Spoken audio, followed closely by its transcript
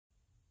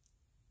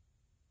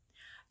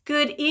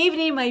Good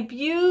evening, my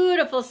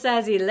beautiful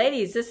Sazzy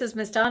ladies. This is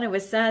Miss Donna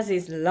with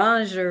Sazzy's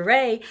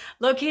Lingerie,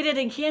 located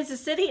in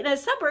Kansas City in a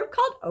suburb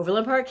called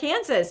Overland Park,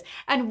 Kansas.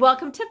 And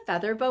welcome to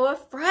Feather Boa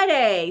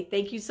Friday.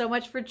 Thank you so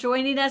much for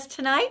joining us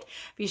tonight.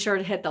 Be sure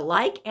to hit the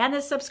like and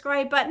the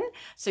subscribe button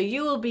so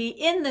you will be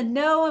in the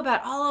know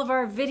about all of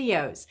our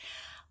videos.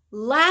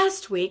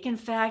 Last week, in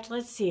fact,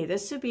 let's see,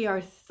 this would be our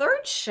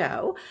third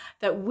show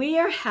that we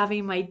are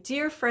having my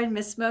dear friend,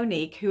 Miss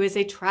Monique, who is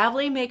a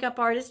traveling makeup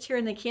artist here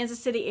in the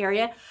Kansas City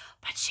area,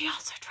 but she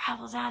also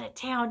travels out of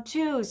town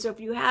too. So if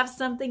you have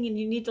something and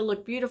you need to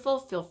look beautiful,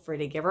 feel free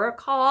to give her a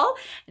call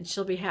and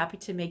she'll be happy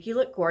to make you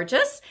look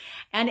gorgeous.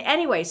 And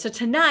anyway, so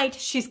tonight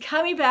she's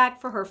coming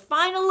back for her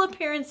final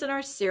appearance in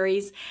our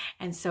series.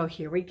 And so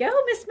here we go,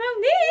 Miss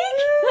Monique.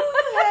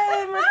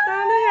 Hey, Miss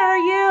Donna, how are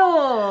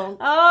you?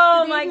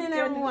 Oh, Good evening,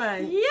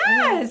 everyone.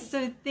 Yes,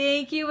 so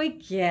thank you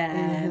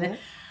again.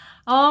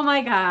 Oh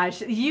my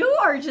gosh, you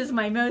are just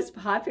my most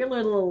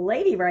popular little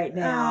lady right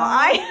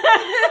now.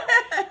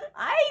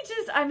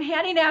 I'm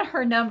handing out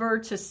her number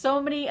to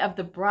so many of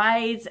the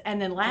brides,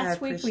 and then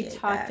last week we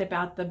talked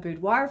about the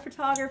boudoir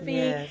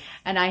photography,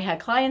 and I had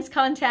clients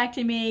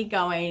contacting me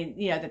going,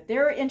 you know, that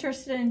they're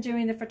interested in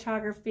doing the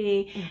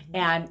photography,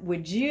 and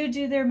would you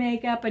do their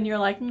makeup? And you're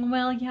like,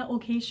 well, yeah,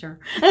 okay, sure.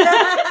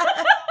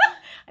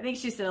 I think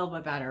she said a little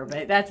bit better,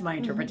 but that's my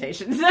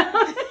interpretation.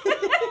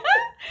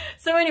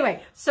 So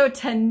anyway, so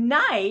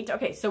tonight,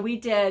 okay, so we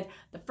did,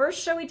 the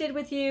first show we did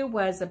with you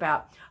was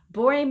about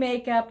boring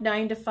makeup,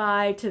 9 to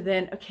 5, to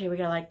then, okay, we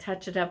gotta like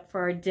touch it up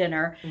for our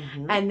dinner.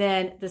 And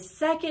then the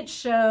second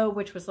show,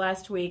 which was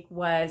last week,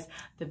 was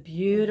the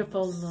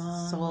beautiful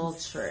long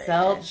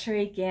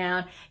sultry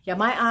gown. Yeah,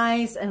 my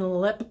eyes and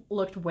lip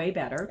looked way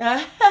better.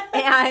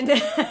 And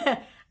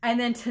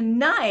then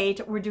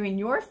tonight, we're doing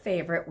your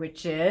favorite,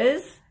 which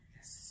is...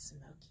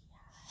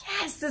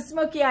 Yes, the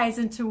smoky eyes.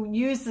 And to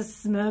use the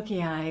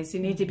smoky eyes,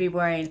 you need to be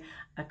wearing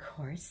a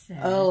corset.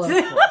 Oh, of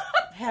course.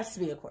 It has to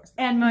be a corset.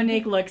 And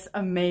Monique looks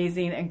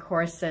amazing in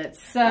corset.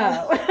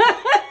 So,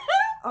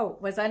 oh,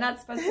 was I not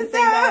supposed to say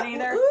that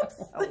either?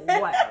 Oh,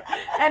 whatever.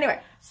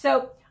 Anyway,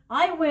 so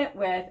I went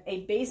with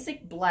a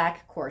basic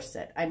black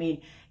corset. I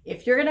mean,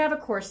 if you're going to have a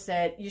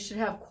corset, you should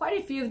have quite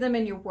a few of them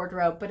in your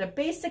wardrobe, but a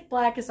basic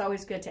black is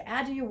always good to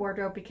add to your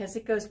wardrobe because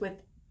it goes with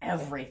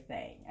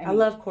everything. I mean,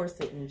 love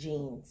corset and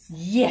jeans.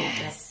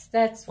 Yes,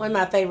 that's one of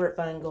my favorite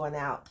fun going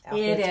out.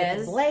 It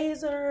is.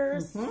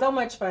 Blazers, so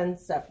much fun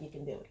stuff you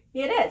can do.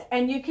 It is,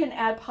 and you can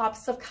add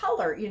pops of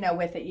color, you know,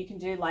 with it. You can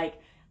do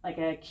like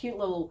a cute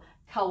little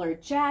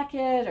colored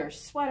jacket or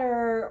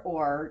sweater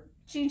or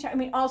jean. I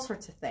mean, all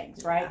sorts of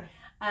things, right?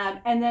 Yeah.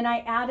 And then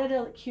I added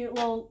a cute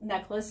little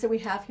necklace that we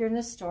have here in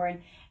the store,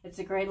 and it's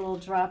a great little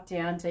drop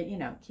down to, you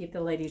know, keep the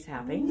ladies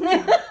happy.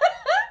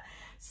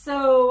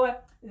 So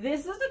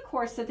this is a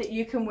corset that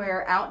you can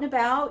wear out and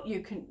about.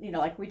 You can, you know,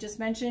 like we just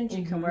mentioned,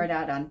 you can wear it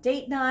out on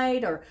date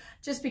night or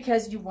just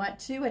because you want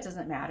to. It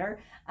doesn't matter.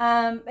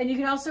 And you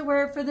can also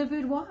wear it for the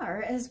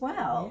boudoir as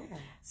well. Yeah.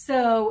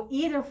 So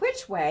either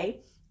which way,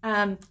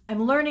 I'm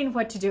learning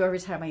what to do every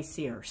time I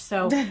see her.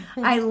 So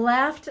I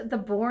left the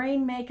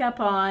boring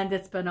makeup on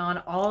that's been on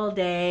all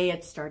day.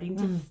 It's starting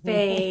to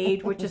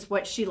fade, which is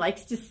what she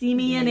likes to see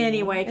me in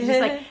anyway. She's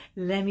like,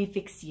 let me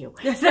fix you.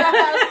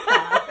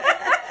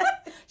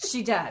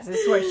 She does. I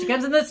swear. She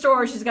comes in the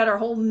store. She's got her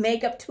whole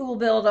makeup tool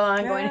build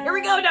on. Going, here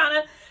we go,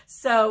 Donna.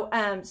 So,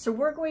 so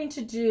we're going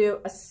to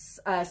do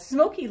a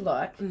smoky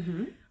look.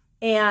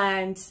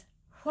 And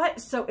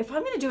what? So, if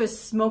I'm going to do a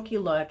smoky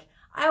look,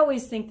 I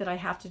always think that I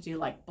have to do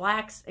like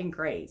blacks and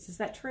grays. Is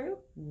that true?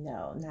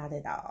 No, not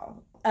at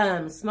all.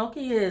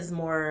 Smoky is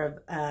more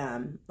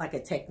of like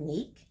a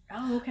technique.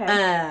 Oh,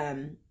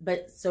 okay.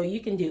 But so you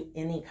can do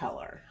any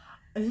color.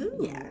 Ooh.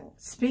 Yeah.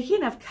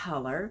 Speaking of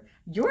color,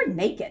 you're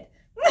naked.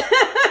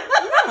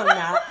 No, I'm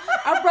not.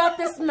 I brought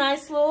this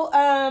nice little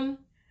oh,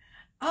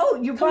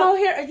 you come on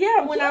here.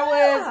 Yeah, when I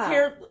was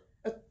here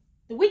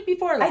the week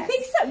before last. I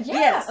think so. Yeah.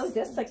 Yes. Oh,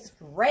 this looks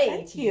great.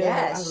 Thank you.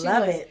 Yes, I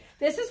love it.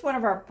 This is one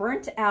of our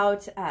burnt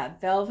out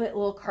velvet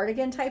little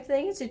cardigan type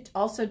things. It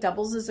also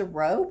doubles as a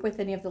robe with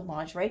any of the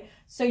lingerie.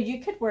 So you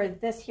could wear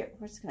this here.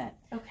 We're just gonna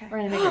we're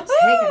gonna make her take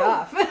it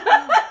off.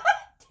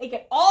 Take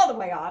it all the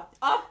way off.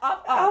 Off.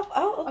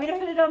 Oh, okay. I'm gonna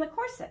put it on the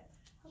corset.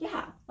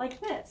 Yeah,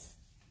 like this.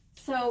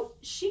 So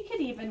she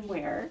could even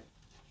wear,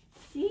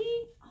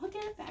 see, I'll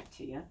get it back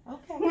to you.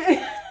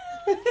 Okay.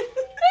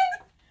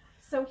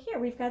 So here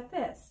we've got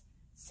this.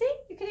 See,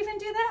 you could even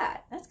do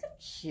that. That's kind of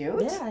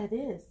cute. Yeah, it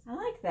is. I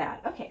like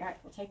that. Okay, all right,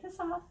 we'll take this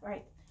off. All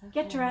right,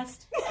 get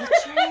dressed. Get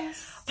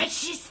dressed. But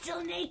she's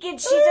still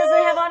naked. She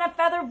doesn't have on a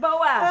feather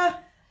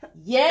boa.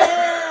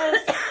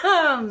 Yes.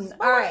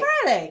 All right.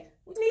 Friday.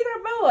 We need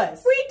our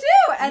boas. We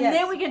do. And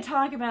then we can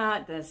talk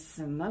about the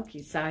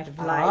smoky side of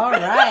life. All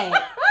right.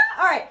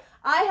 All right.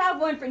 I have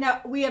one for now.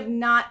 We have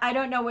not. I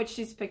don't know what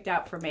she's picked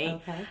out for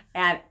me,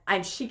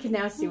 and she can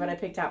now see what I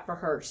picked out for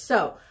her.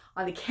 So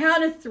on the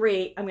count of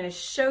 3, I'm going to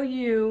show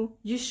you.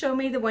 You show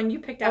me the one you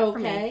picked out for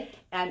me,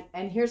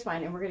 and here's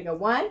mine. And we're going to go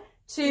 1,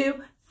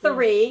 2,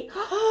 3.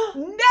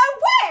 No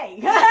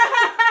way!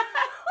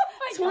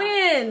 20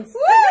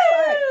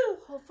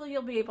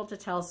 able to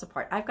tell us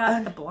apart. I've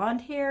got the blonde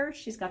hair.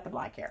 She's got the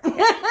black hair.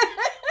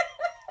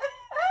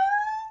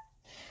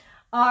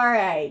 All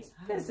right.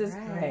 This is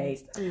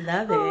great. I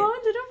love it. Oh,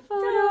 did a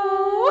photo.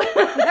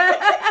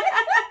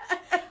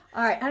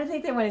 All right. I don't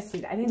think they want to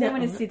see that. I think they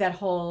want to see that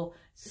whole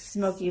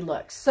smoky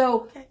look.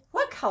 So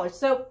what color?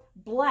 So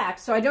black.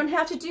 So I don't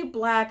have to do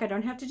black. I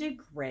don't have to do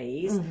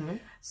grays.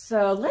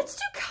 So let's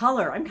do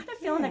color. I'm kind of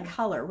feeling a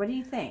color. What do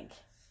you think?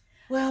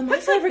 Well, my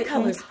favorite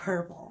color is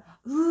purple.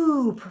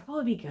 Ooh, purple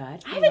would be good.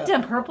 I haven't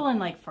done purple in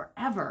like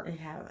forever. I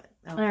haven't.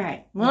 Okay. All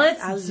right. Well,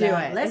 let's do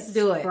it. Let's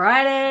do it.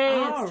 Friday.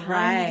 All it's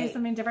time to do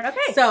something different.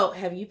 Okay. So,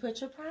 have you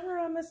put your primer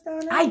on, Miss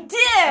Donna? I did.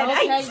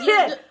 Okay, I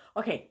did.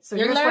 Okay. So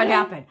here's what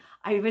happened.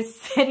 I was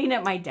sitting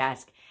at my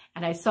desk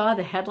and I saw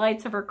the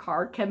headlights of her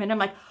car come in. I'm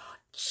like,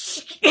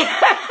 so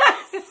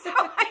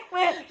I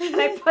went and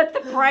I put the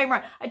primer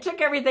on. I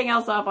took everything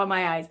else off on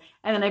my eyes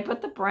and then I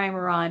put the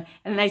primer on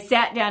and then I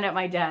sat down at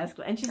my desk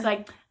and she's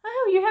like,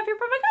 oh, you have your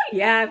primer on?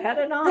 Yeah, I've had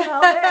it on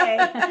all day.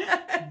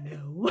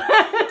 No.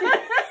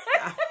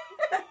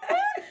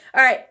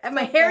 All right, I have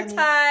my hair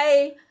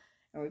tie.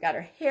 And we got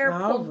her hair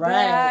pulled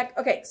back.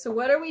 Okay, so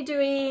what are we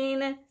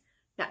doing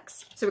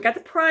next? So we got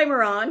the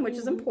primer on, which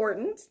is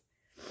important.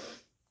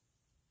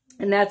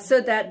 And that's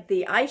so that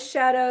the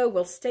eyeshadow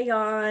will stay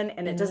on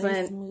and it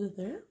doesn't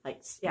smoother.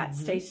 Like it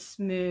stays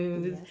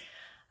smooth. Yes.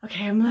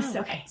 Okay, I'm gonna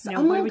so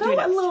I'm gonna go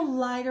a little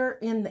lighter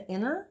in the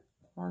inner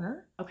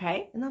corner.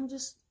 Okay. And I'm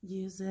just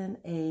using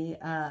a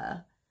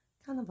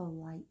kind of a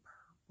light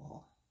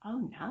purple. Oh,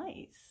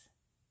 nice.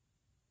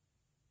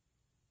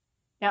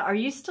 Now, are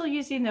you still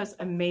using those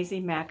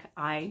amazing MAC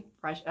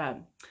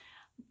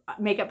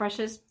makeup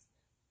brushes?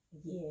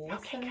 Yes.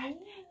 Okay, good.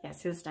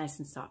 Yes, it's nice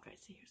and soft. Right,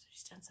 so here's what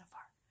she's done so far.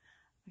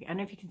 Okay, I don't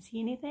know if you can see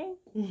anything.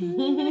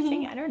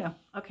 I don't know.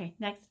 Okay,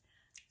 next.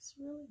 It's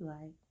really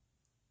light.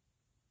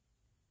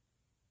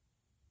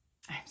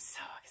 I'm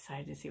so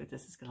excited to see what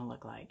this is going to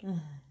look like.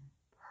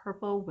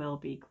 Purple will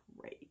be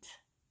great.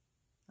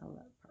 I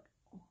love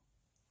purple.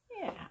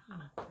 Yeah.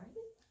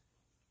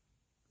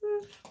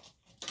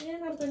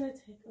 And I'm going to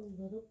take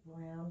a little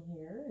brown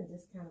here and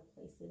just kind of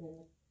place it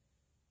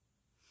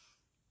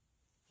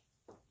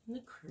in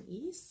the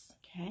crease.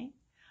 Okay.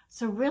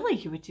 So really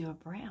you would do a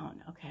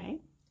brown,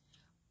 okay?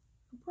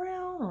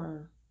 Brown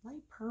or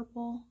light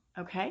purple.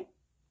 Okay.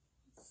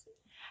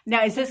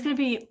 Now, is this going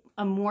to be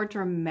a more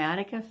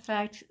dramatic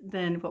effect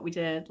than what we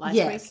did last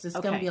week? Yes, it's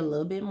going to be a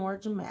little bit more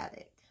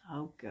dramatic.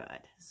 Oh, good.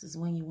 This is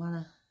when you want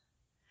to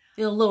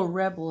feel a little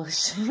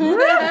rebellish.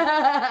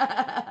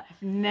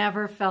 I've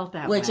never felt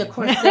that way. Which a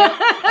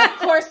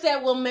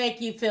corset will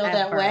make you feel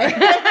that way.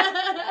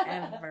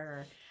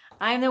 Ever.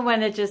 I'm the one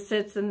that just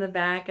sits in the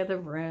back of the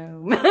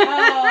room.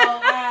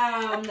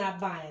 I'm not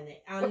buying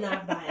it. I'm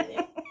not buying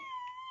it.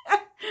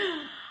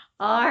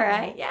 All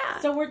right, yeah.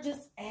 So we're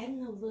just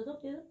adding a little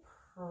bit of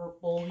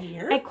purple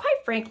here. And quite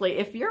frankly,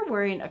 if you're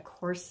wearing a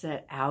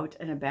corset out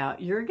and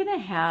about, you're going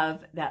to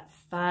have that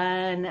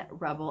fun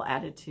rebel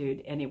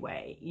attitude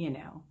anyway, you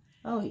know.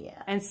 Oh,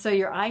 yeah. And so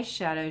your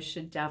eyeshadow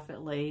should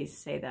definitely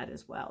say that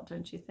as well,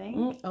 don't you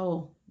think?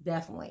 Oh,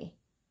 definitely.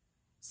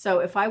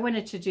 So if I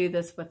wanted to do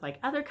this with like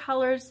other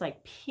colors,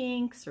 like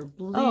pinks or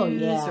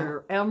blues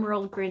or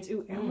emerald greens.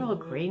 Ooh,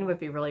 emerald green would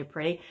be really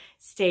pretty.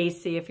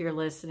 Stacy, if you're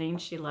listening,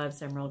 she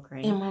loves emerald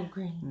green. Emerald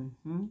green.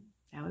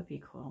 That would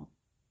be cool.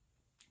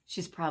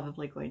 She's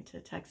probably going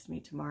to text me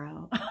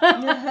tomorrow.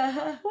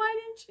 Why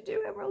didn't you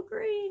do emerald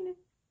green?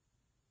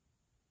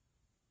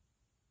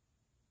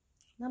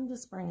 I'm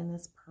just bringing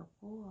this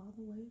purple all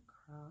the way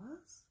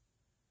across.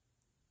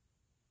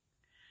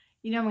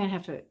 You know, I'm going to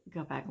have to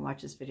go back and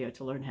watch this video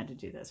to learn how to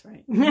do this,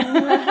 right?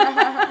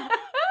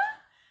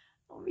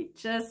 I'll be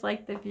just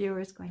like the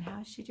viewers going,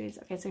 how is she doing this?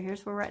 Okay, so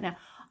here's where we're at now.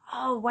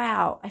 Oh,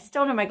 wow. I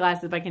still don't have my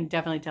glasses, but I can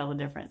definitely tell the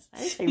difference.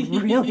 That is a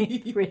really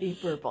pretty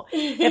purple.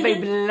 If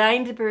a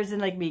blind person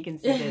like me can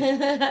see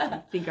this,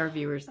 I think our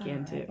viewers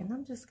can too. And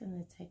I'm just going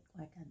to take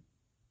like a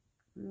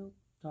real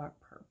dark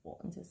purple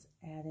and just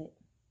add it.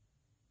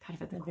 Kind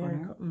of at the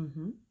corner.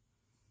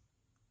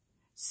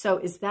 So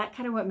is that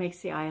kind of what makes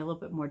the eye a little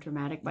bit more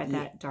dramatic by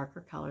that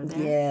darker color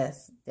there?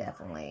 Yes,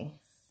 definitely.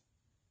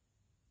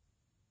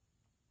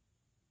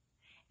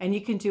 And you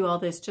can do all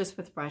this just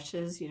with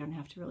brushes. You don't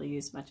have to really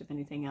use much of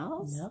anything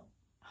else. Nope.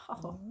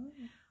 Oh,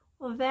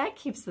 well, that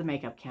keeps the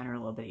makeup counter a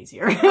little bit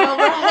easier. You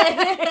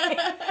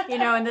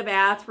know, in the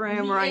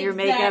bathroom or on your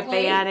makeup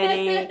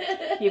vanity.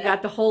 You've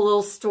got the whole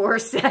little store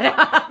set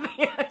up,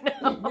 you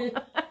know.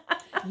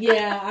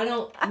 Yeah, I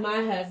don't,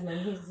 my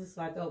husband, he's just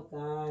like, oh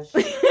gosh.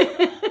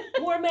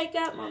 More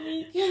makeup,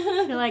 mommy.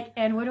 You're like,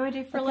 and what do I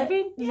do for a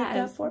living?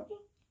 Yes. For me.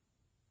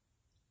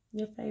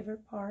 Your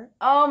favorite part?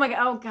 Oh my God.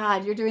 Oh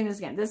God, you're doing this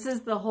again. This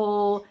is the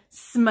whole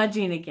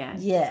smudging again.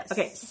 Yes.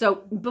 Okay, so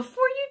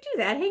before you do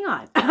that, hang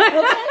on.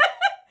 Okay.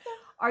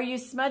 Are you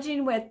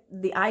smudging with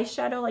the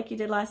eyeshadow like you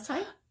did last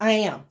time? I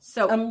am.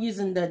 So I'm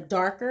using the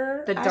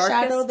darker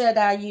eyeshadow that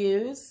I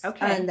use.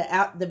 Okay. And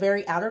the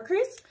very outer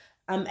crease.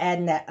 I'm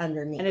adding that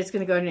underneath. And it's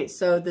going to go underneath.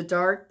 So the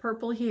dark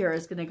purple here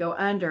is going to go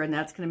under, and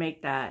that's going to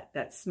make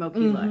that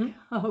smoky look.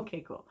 Okay,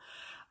 cool.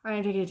 All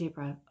right, take a deep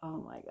breath.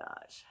 Oh my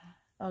gosh.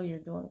 Oh, you're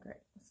doing great.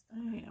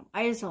 I am.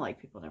 I just don't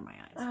like people near my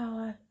eyes.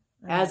 Oh,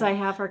 As I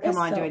have her come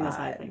on so doing this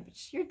eye thing.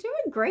 But you're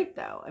doing great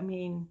though. I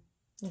mean,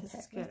 this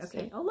is good.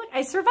 Okay. Oh look,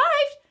 I survived.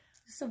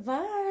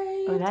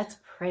 Survived. Oh, that's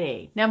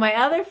pretty. Now my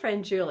other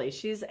friend Julie,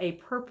 she's a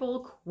purple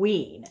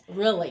queen.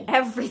 Really?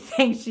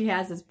 Everything she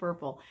has is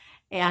purple.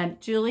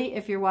 And Julie,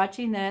 if you're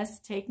watching this,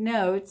 take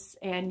notes,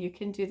 and you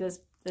can do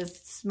this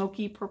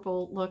smoky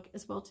purple look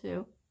as well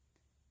too.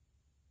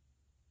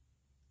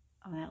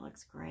 Oh, that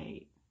looks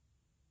great.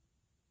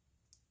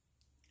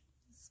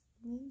 Just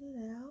blend it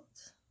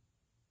out.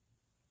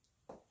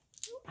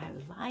 I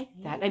like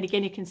that. And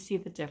again, you can see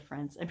the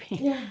difference. I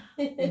mean,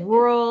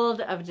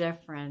 world of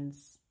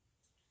difference.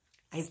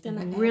 I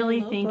really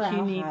think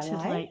you need to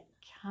like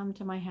come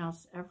to my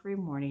house every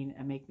morning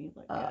and make me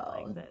look good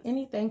like this.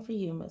 Anything for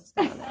you, Miss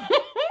Donna.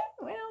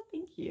 Well,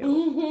 thank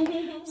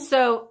you.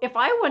 So if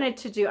I wanted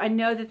to do, I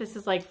know that this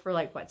is like for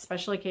like what,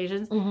 special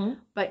occasions,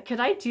 but could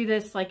I do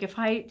this like if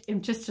I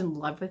am just in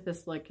love with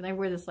this look, can I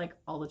wear this like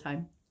all the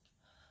time?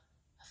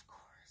 Of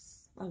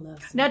course. I love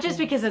it. Not just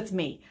because it's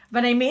me,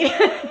 but I mean,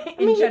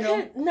 in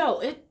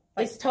general.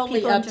 It's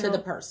totally up to the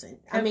person.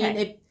 I mean,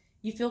 if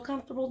you feel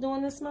comfortable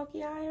doing the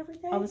smoky eye every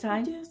day, all the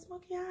time, do a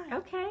smoky eye.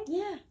 Okay.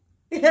 Yeah.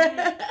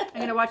 I'm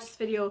going to watch this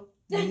video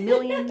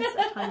millions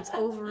of times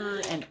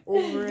over and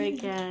over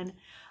again.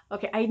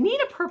 Okay, I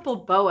need a purple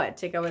boa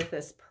to go with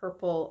this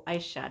purple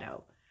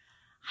eyeshadow.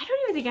 I don't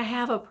even think I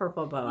have a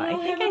purple boa. I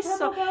think I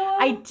sold.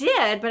 I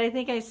did, but I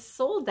think I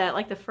sold that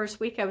like the first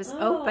week I was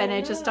open.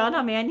 It just dawned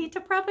on me I need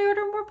to probably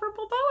order more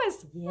purple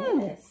boas.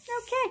 Yes.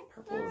 Okay.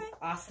 Purple is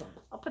awesome.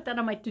 I'll put that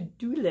on my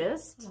to-do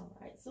list. All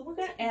right. So we're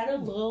gonna add a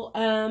little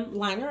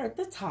liner at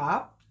the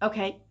top.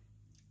 Okay.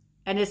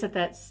 And is it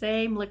that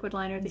same liquid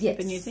liner that you've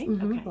been using?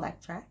 Okay. Okay.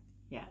 Black track.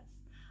 Yes.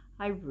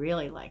 I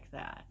really like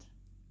that.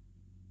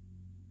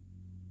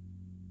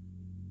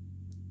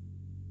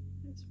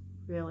 It's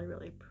really,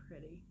 really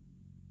pretty.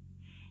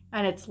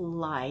 And it's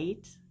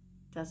light.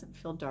 Doesn't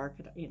feel dark.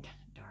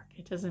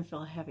 It doesn't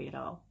feel heavy at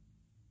all.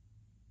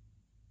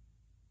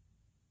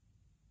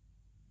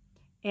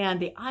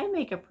 And the eye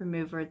makeup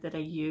remover that I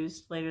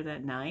used later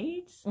that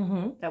night,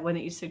 that one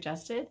that you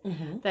suggested,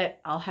 that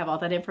I'll have all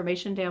that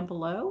information down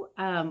below,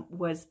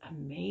 was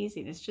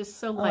amazing. It's just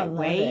so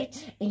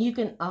lightweight. And you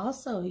can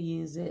also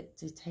use it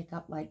to take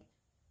up like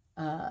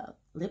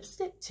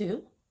lipstick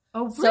too.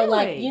 Oh, really? So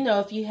like, you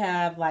know, if you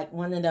have like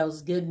one of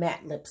those good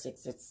matte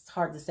lipsticks, it's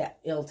hard to say,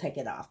 it'll take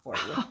it off for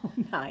you. Oh,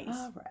 nice.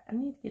 All right. I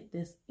need to get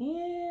this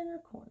inner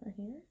corner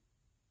here.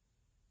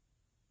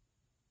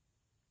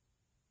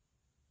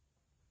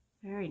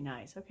 Very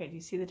nice. Okay, do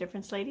you see the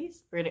difference,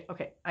 ladies? Ready?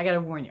 Okay, I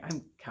gotta warn you,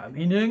 I'm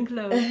coming in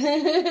close.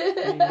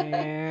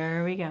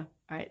 There we go.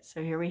 All right,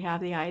 so here we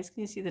have the eyes. Can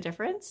you see the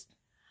difference?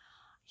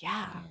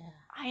 Yeah.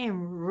 I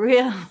am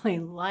really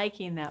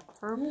liking that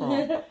purple.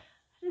 It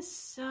is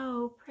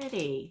so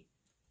pretty.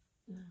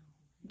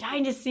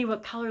 Dying to see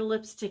what color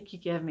lipstick you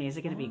give me. Is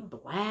it going to be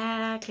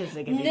black? Is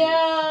it going to be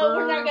purple?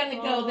 We're not going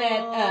to go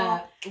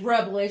that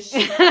rebelish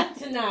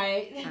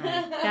tonight. Right.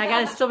 Yeah, I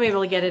got to still be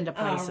able to get into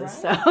places.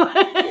 So. All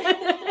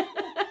right.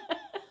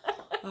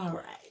 All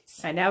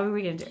right, now what are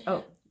we going to do?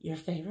 Oh. Your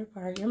favorite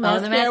part, your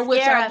mascara,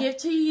 which I give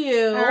to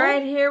you. All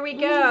right, here we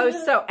go.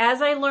 So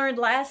as I learned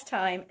last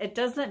time, it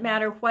doesn't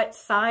matter what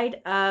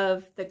side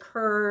of the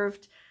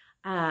curved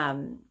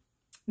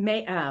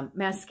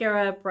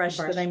mascara brush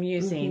that I'm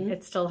using,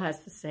 it still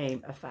has the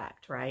same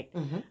effect, right?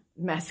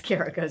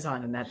 Mascara goes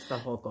on, and that's the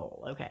whole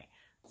goal. Okay,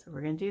 so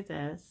we're going to do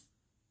this.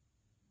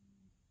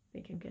 I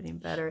think I'm getting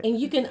better. And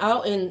you can,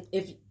 and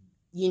if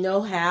you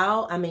know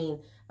how, I mean,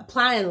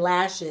 applying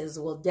lashes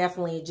will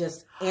definitely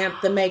just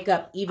amp the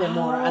makeup even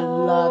more. I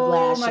love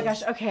lashes. Oh my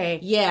gosh. Okay.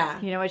 Yeah.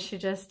 You know what she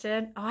just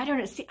did? Oh, I don't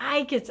know. See,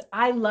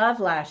 I love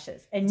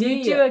lashes, and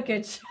you do a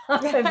good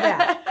job of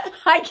that.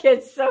 I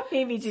get so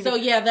heebie-jeebies. So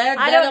yeah,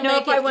 that'll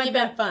make it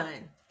even fun.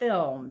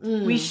 Filmed.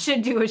 We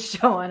should do a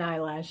show on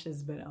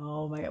eyelashes, but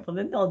oh my god. Well,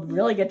 then they'll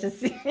really get to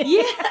see me.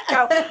 Yeah.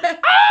 Go,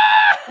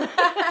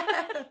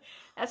 ah!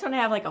 That's when I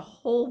have like a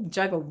whole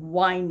jug of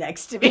wine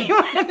next to me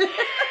when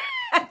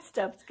that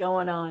stuff's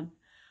going on.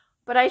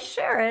 But I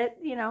share it,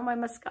 you know, my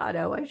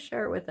Moscato. I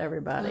share it with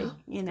everybody.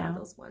 You know,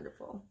 Moscato's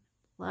wonderful.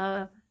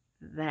 Love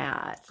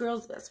that.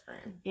 Girl's best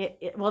friend.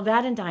 Well,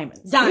 that and diamonds.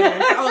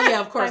 Diamonds. Oh yeah,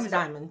 of course,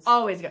 diamonds.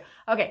 Always go.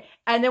 Okay,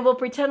 and then we'll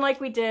pretend like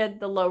we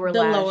did the lower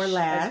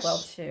lash as well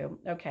too.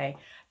 Okay,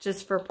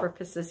 just for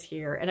purposes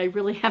here. And I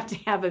really have to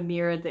have a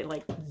mirror that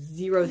like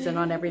zeroes in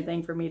on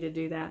everything for me to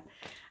do that.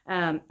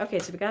 Okay,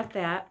 so we got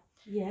that.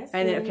 Yes.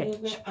 And then, okay,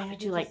 should we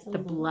do like the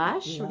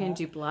blush? We're going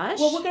to do blush.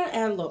 Well, we're going to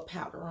add a little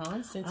powder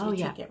on since we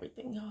took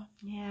everything off.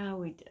 Yeah,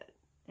 we did.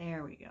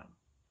 There we go.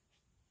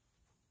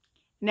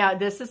 Now,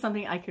 this is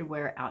something I could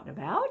wear out and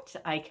about.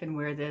 I can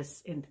wear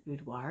this in the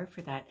boudoir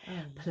for that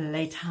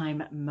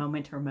playtime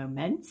moment or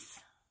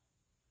moments.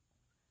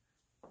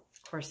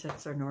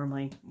 Corsets are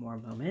normally more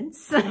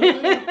moments. Right.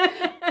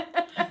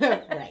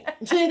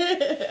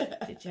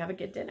 Did you have a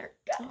good dinner?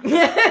 I'm going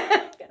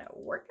to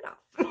work it off.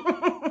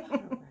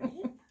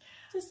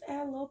 Just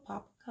add a little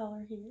pop of color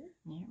color here.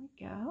 There we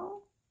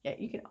go. Yeah,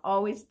 you can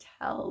always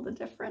tell the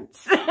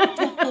difference.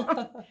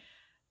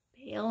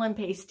 Pale and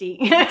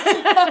pasty.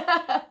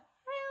 Help.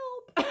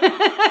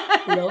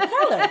 No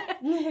color.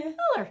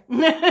 Color.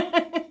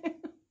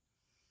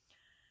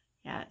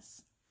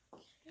 Yes. Oh,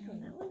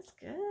 that looks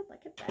good.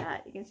 Look at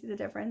that. You can see the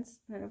difference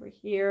right over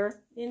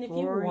here. And if you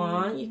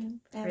want, you can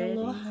add a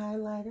little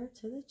highlighter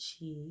to the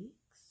cheeks.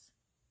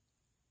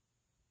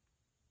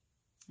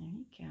 There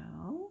you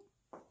go.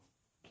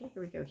 Okay,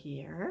 here we go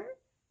here.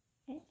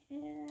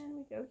 And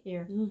we go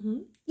here.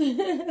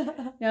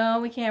 No,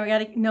 we can't. We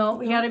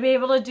gotta be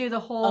able to do the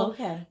whole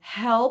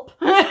help.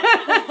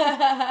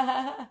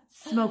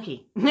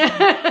 Smokey. All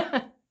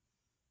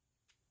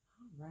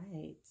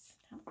right.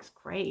 That looks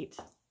great.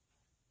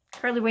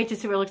 Hardly wait to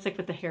see what it looks like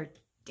with the hair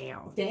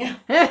down. Down.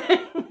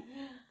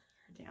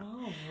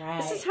 All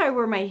right. This is how I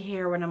wear my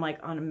hair when I'm like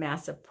on a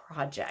massive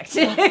project.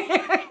 You're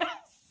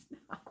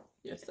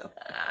so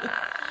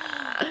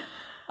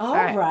All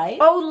right.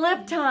 Oh,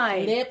 lip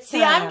time.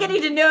 See, I'm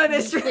getting to know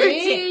this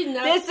routine.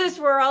 No. This is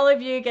where all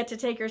of you get to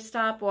take your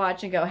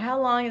stopwatch and go,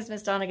 how long is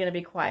Miss Donna going to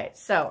be quiet?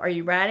 So, are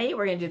you ready?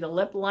 We're going to do the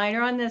lip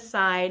liner on this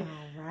side.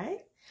 All right.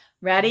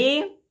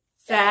 Ready,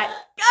 set,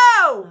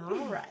 go!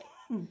 All right.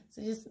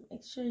 So just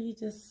make sure you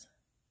just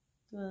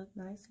do a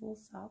nice little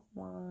soft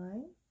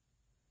line.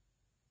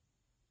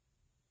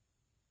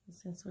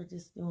 Since we're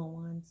just doing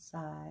one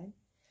side.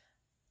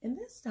 And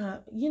this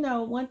time, you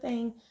know, one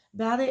thing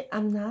about it,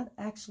 I'm not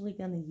actually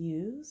going to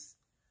use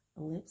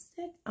a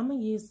lipstick. I'm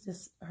going to use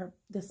this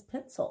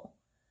pencil.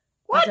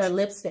 What? As our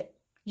lipstick.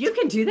 You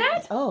can do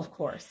that? Oh, of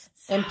course.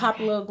 And pop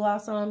a little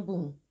gloss on,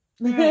 boom.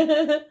 Right.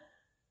 So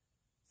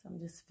I'm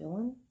just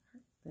filling her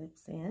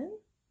lips in.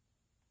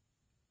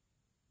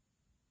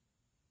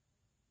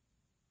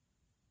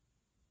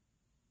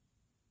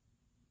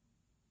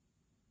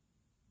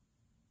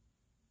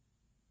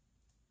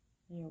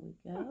 There we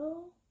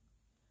go.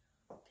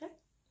 Okay.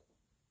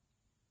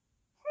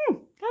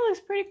 That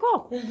looks pretty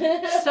cool.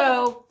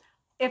 So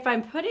if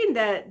I'm putting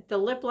the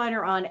lip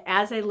liner on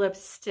as a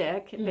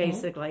lipstick,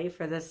 basically,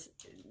 for this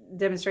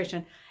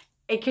demonstration,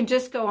 it can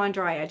just go on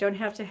dry. I don't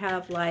have to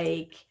have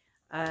like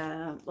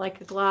a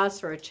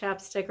gloss or a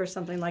chapstick or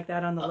something like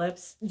that on the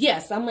lips.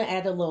 Yes, I'm gonna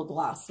add a little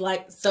gloss.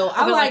 I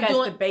like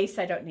doing the base.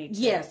 I don't need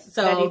to. Yes,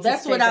 so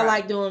that's what I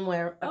like doing.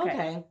 Where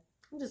okay,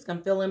 I'm just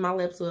gonna fill in my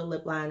lips with a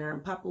lip liner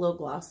and pop a little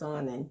gloss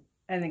on and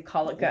then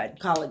call it good.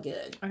 Call it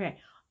good. Okay,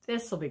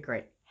 this will be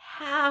great.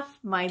 Half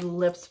my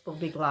lips will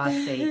be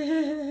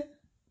glossy.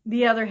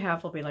 The other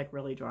half will be like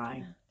really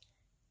dry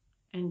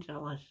and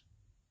jealous.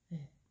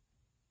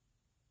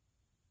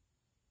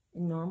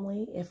 And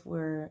normally, if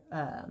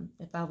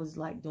I was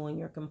like doing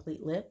your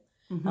complete lip,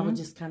 I would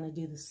just kind of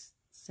do the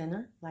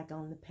center, like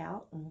on the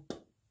pout, and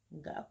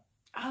go.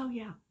 Oh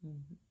yeah.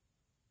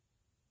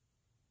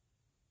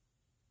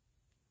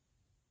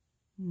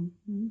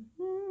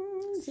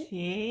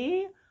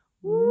 See?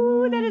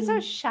 Ooh, that is so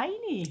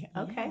shiny.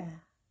 Okay. Yeah.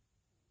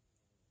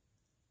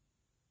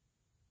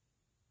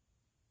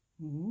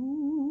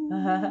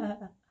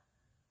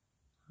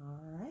 All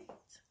right.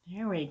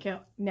 There we go.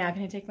 Now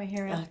can I take my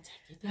hair out?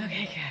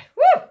 Okay,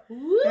 good.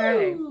 Woo! All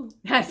right.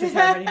 That's just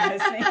how everybody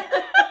knows me.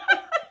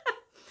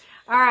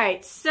 All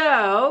right,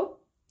 so,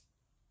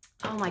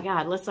 oh my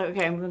God,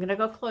 okay, I'm going to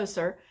go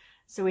closer.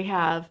 So we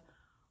have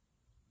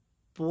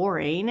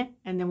boring,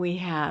 and then we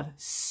have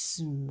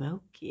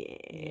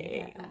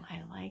smoky. Yeah.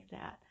 I like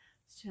that.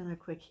 Let's do another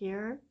quick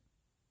here.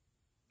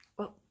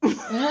 Oh,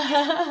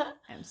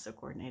 I'm so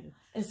coordinated.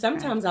 And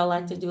sometimes I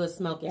like to do a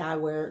smoky eye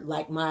where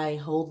like my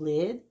whole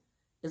lid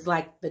is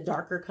like the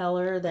darker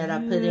color that I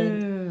put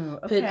in,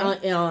 on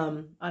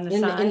the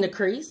side? in the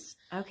crease.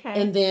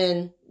 Okay. And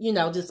then, you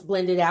know, just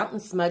blend it out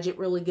and smudge it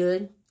really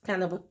good.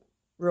 Kind of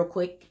real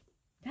quick.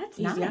 That's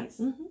nice.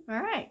 All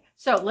right.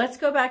 So let's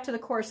go back to the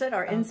corset,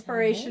 our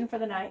inspiration for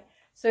the night.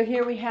 So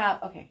here we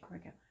have, here we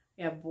go.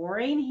 We have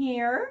boring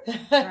here,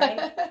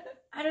 right?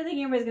 I don't think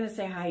anybody's going to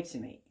say hi to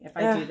me if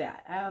I do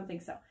that. I don't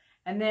think so.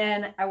 And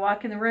then I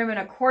walk in the room in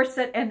a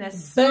corset and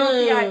this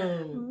smoky eye.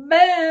 Boom!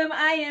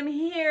 I am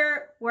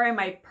here wearing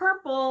my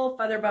purple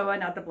feather boa,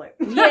 not the blue.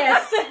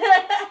 Yes.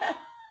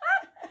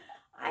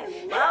 I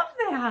love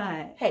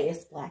that. Hey,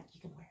 it's black.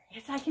 You can wear it.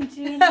 Yes, I can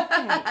do anything.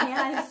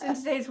 Yes, in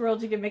today's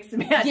world, you can mix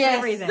and match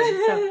everything.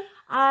 So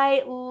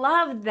I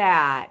love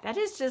that. That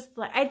is just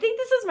like, I think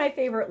this is my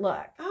favorite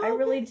look. I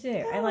really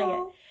do. I like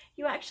it.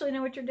 You actually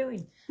know what you're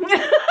doing.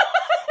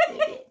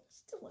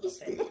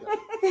 Just a little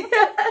bit.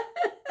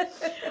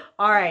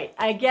 All right.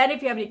 Again,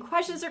 if you have any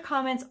questions or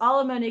comments, all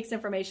of Monique's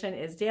information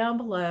is down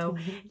below.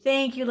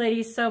 Thank you,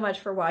 ladies, so much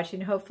for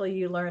watching. Hopefully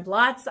you learned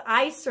lots.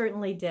 I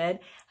certainly did.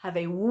 Have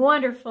a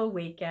wonderful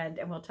weekend,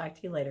 and we'll talk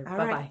to you later.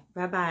 Bye-bye.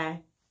 Bye-bye.